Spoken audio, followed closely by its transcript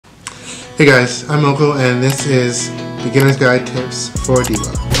Hey guys, I'm Moko and this is Beginner's Guide Tips for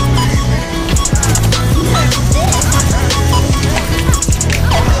D.Va.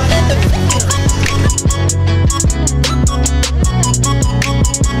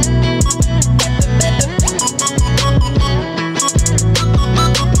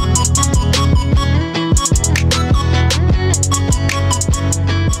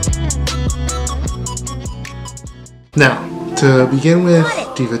 Now, to begin with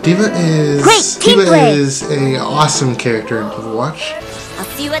D.Va. D.Va is an awesome character in Overwatch. I'll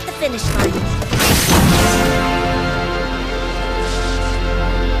see you at the finish line.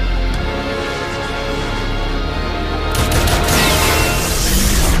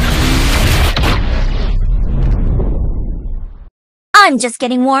 I'm just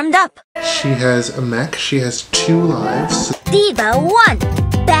getting warmed up. She has a mech. She has 2 lives. D.Va 1,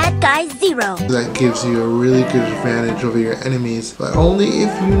 bad guy 0. That gives you a really good advantage over your enemies, but only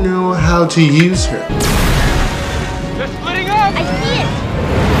if you know how to use her. They're splitting up! I see it!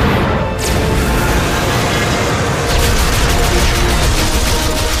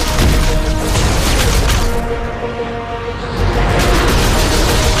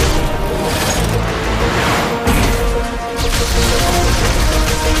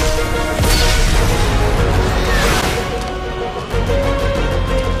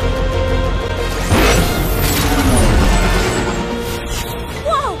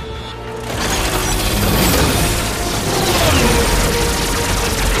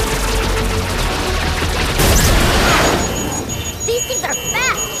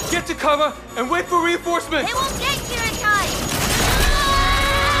 Get to cover and wait for reinforcements! They won't get here in time!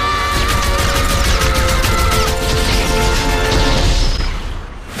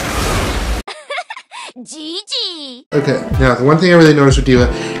 GG! Okay, now the one thing I really noticed with D.Va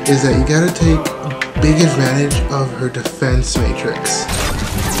is that you gotta take big advantage of her defense matrix.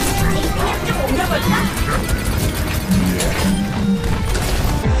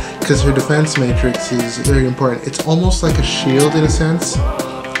 Because her defense matrix is very important. It's almost like a shield in a sense.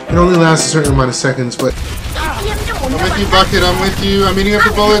 It only lasts a certain amount of seconds, but... I'm with you, Bucket, I'm with you. I'm eating up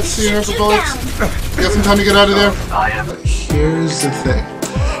the bullets, eating up the bullets. You got some time to get out of there? But here's the thing.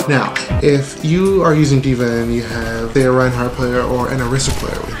 Now, if you are using D.Va and you have, say, a Reinhardt player or an Orisa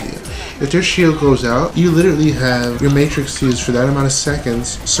player with you, if their shield goes out, you literally have your matrix used for that amount of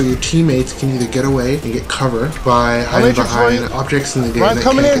seconds, so your teammates can either get away and get cover by hiding behind objects in the game that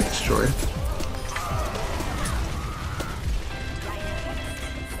can't get destroyed.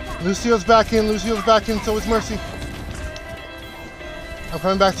 Lucio's back in, so is Mercy. I'm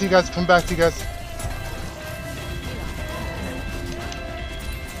coming back to you guys,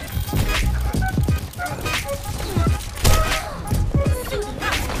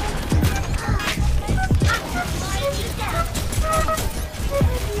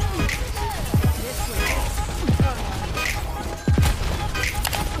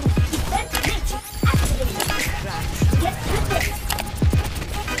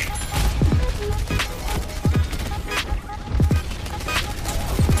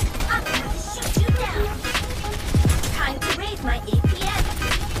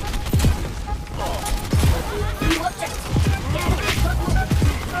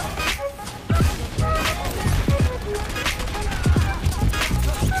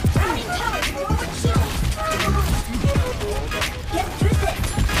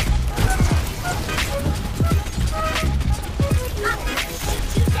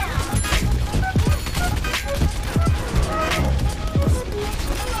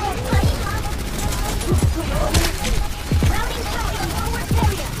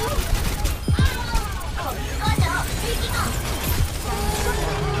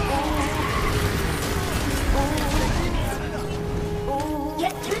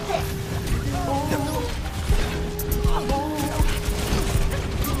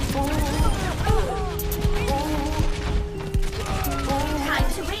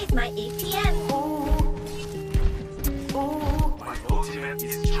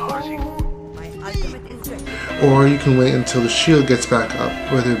 Or you can wait until the shield gets back up,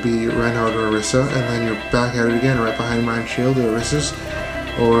 whether it be Reinhardt or Orisa, and then you're back at it again, right behind Reinhardt's shield or Orisa's,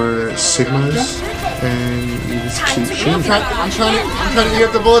 or Sigma's, and you just keep shooting. I'm trying to eat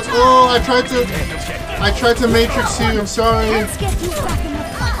up the bullets. Oh, I tried to matrix you, I'm sorry.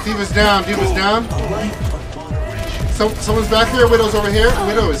 D.Va's down. Someone's back here, Widow's over here.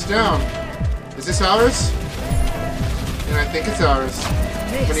 Widow is down. Is this ours? And I think it's ours.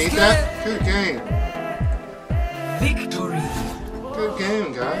 Can you eat that? Good game. Victory! Good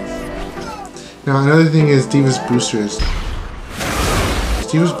game, guys. Now another thing is D.Va's boosters.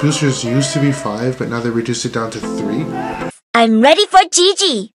 D.Va's boosters used to be 5, but now they reduced it down to 3. I'm ready for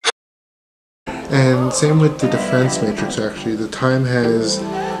GG! And same with the defense matrix actually. The time has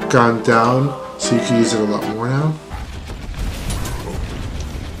gone down, so you can use it a lot more now.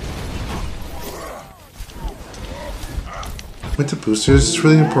 With the boosters, it's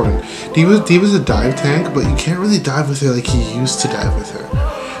really important. Diva's a dive tank, but you can't really dive with her like you used to dive with her.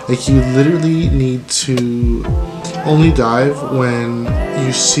 Like, you literally need to only dive when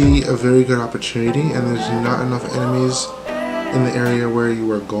you see a very good opportunity and there's not enough enemies in the area where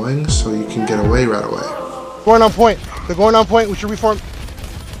you are going, so you can get away right away. Going on point. They're going on point. We should reform.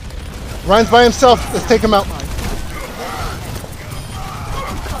 Ryan's by himself. Let's take him out.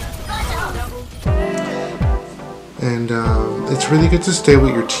 And it's really good to stay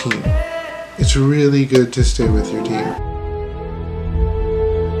with your team. It's really good to stay with your team.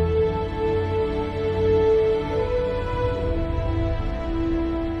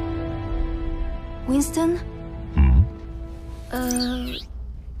 Winston?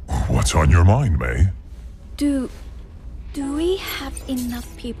 What's on your mind, May? Do we have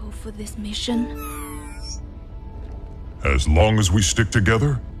enough people for this mission? As long as we stick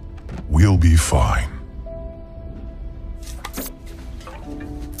together, we'll be fine.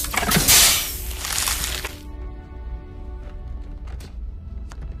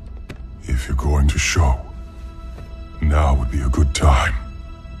 If you're going to show, now would be a good time.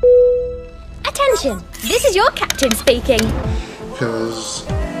 Attention! This is your captain speaking. Because,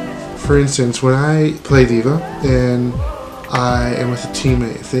 for instance, when I play Diva and I am with a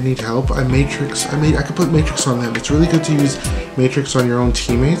teammate, if they need help, I could put Matrix on them. It's really good to use Matrix on your own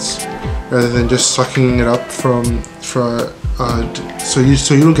teammates rather than just sucking it up so you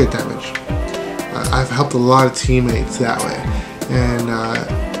don't get damaged. I've helped a lot of teammates that way, and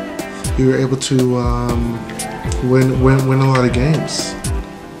we were able to win a lot of games.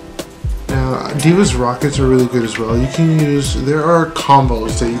 Now, Diva's rockets are really good as well. There are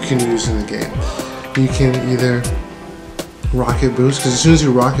combos that you can use in the game. You can either rocket boost, because as soon as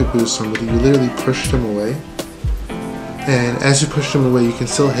you rocket boost somebody, you literally push them away. And as you push them away, you can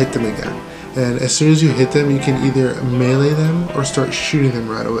still hit them again. And as soon as you hit them, you can either melee them or start shooting them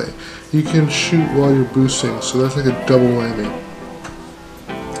right away. You can shoot while you're boosting, so that's like a double whammy.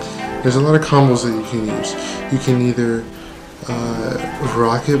 There's a lot of combos that you can use. You can either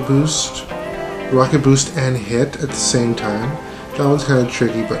rocket boost and hit at the same time. That one's kind of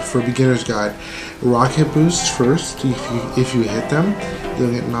tricky, but for a beginner's guide, rocket boost first. If you hit them,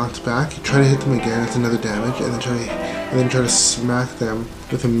 they'll get knocked back. You try to hit them again, it's another damage, and then try to smack them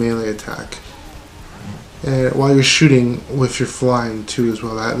with a melee attack. And while you're shooting with your flying too as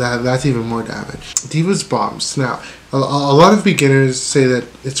well, that's even more damage. Diva's bombs. Now, a lot of beginners say that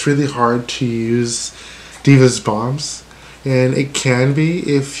it's really hard to use Diva's bombs, and it can be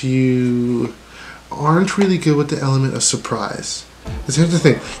if you aren't really good with the element of surprise. Because here's the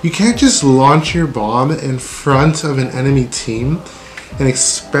thing, you can't just launch your bomb in front of an enemy team and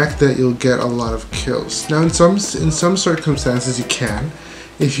expect that you'll get a lot of kills. Now in some circumstances you can,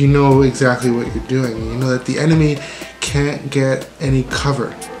 if you know exactly what you're doing. You know that the enemy can't get any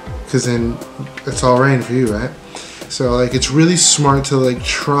cover, because then it's all rain for you, right? So like, it's really smart to like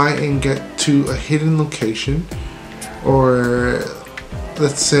try and get to a hidden location, or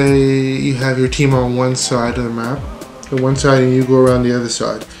let's say you have your team on one side of the map, and you go around the other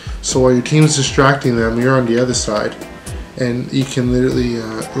side. So while your team's distracting them, you're on the other side, and you can literally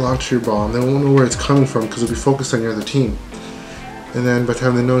launch your bomb. They won't know where it's coming from because it'll be focused on your other team. And then by the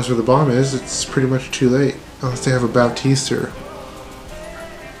time they notice where the bomb is, it's pretty much too late, unless they have a Baptiste or...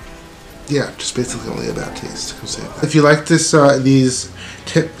 yeah, just basically only a Baptiste. If you like this,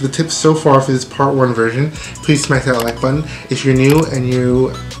 the tips so far for this part 1 version, please smack that like button. If you're new and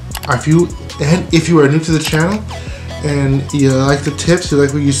if you are new to the channel and you like the tips, you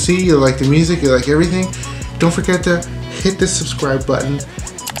like what you see, you like the music, you like everything, don't forget to hit the subscribe button,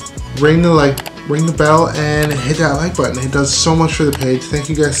 ring the bell, and hit that like button. It does so much for the page. Thank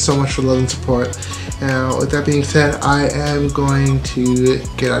you guys so much for love and support. Now, with that being said, I am going to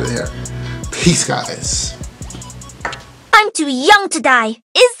get out of here. Peace, guys. I'm too young to die.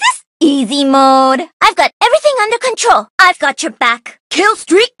 Is this easy mode? I've got everything under control. I've got your back. Kill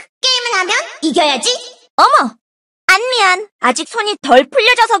streak? 게임을 하면 이겨야지. 어머, 안 미안. 아직 손이 덜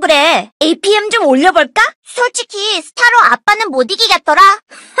풀려져서 그래. APM 좀 올려볼까? 솔직히 스타로 아빠는 못 이기겠더라.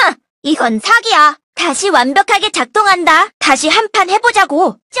 이건 사기야. 다시 완벽하게 작동한다. 다시 한 판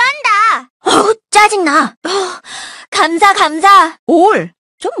해보자고. 쩐다. 어우, 짜증나. 감사. 올.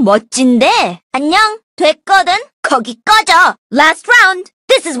 좀 멋진데? 안녕, 됐거든? 거기 꺼져. Last round.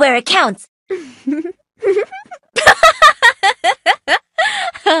 This is where it counts.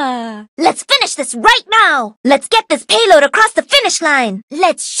 Let's finish this right now. Let's get this payload across the finish line.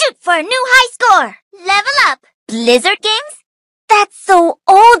 Let's shoot for a new high score. Level up. Blizzard games? That's so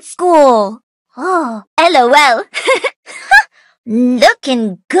old school. Oh, LOL.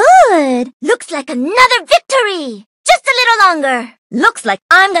 Looking good. Looks like another victory. Just a little longer. Looks like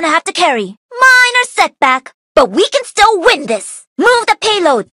I'm gonna have to carry. Minor setback. But we can still win this. Move the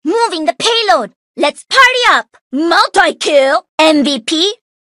payload. Moving the payload. Let's party up. Multi-kill. MVP.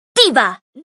 Diva.